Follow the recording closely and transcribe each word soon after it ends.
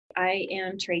I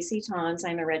am Tracy Toms.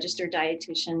 I'm a registered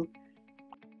dietitian.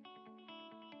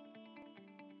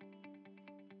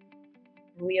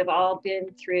 We have all been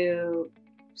through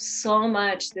so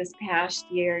much this past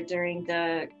year during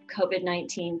the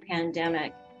COVID-19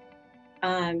 pandemic.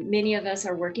 Many of us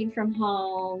are working from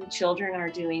home. Children are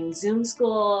doing Zoom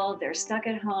school. They're stuck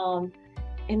at home.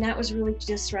 And that was really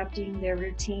disrupting their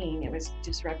routine. It was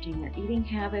disrupting their eating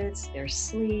habits, their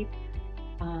sleep,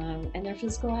 and their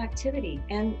physical activity.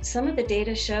 And some of the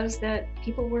data shows that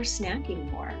people were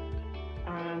snacking more,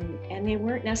 and they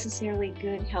weren't necessarily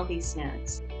good, healthy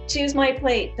snacks.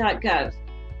 ChooseMyPlate.gov.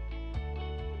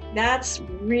 That's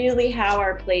really how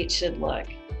our plate should look.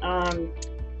 I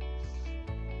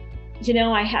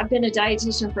have been a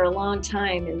dietitian for a long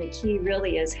time, and the key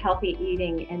really is healthy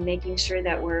eating and making sure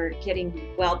that we're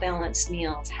getting well-balanced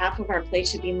meals. Half of our plate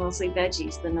should be mostly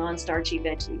veggies, the non-starchy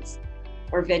veggies,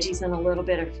 or veggies and a little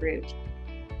bit of fruit.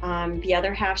 The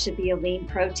other half should be a lean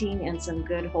protein and some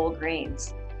good whole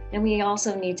grains. And we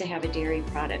also need to have a dairy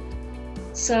product.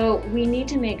 So we need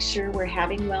to make sure we're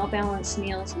having well-balanced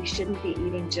meals. We shouldn't be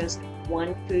eating just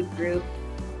one food group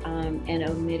and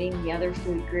omitting the other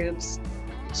food groups.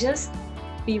 Just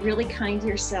be really kind to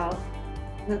yourself.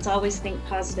 Let's always think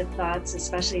positive thoughts,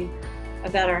 especially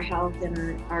about our health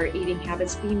and our eating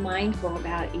habits. Be mindful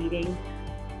about eating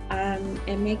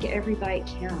and make every bite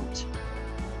count.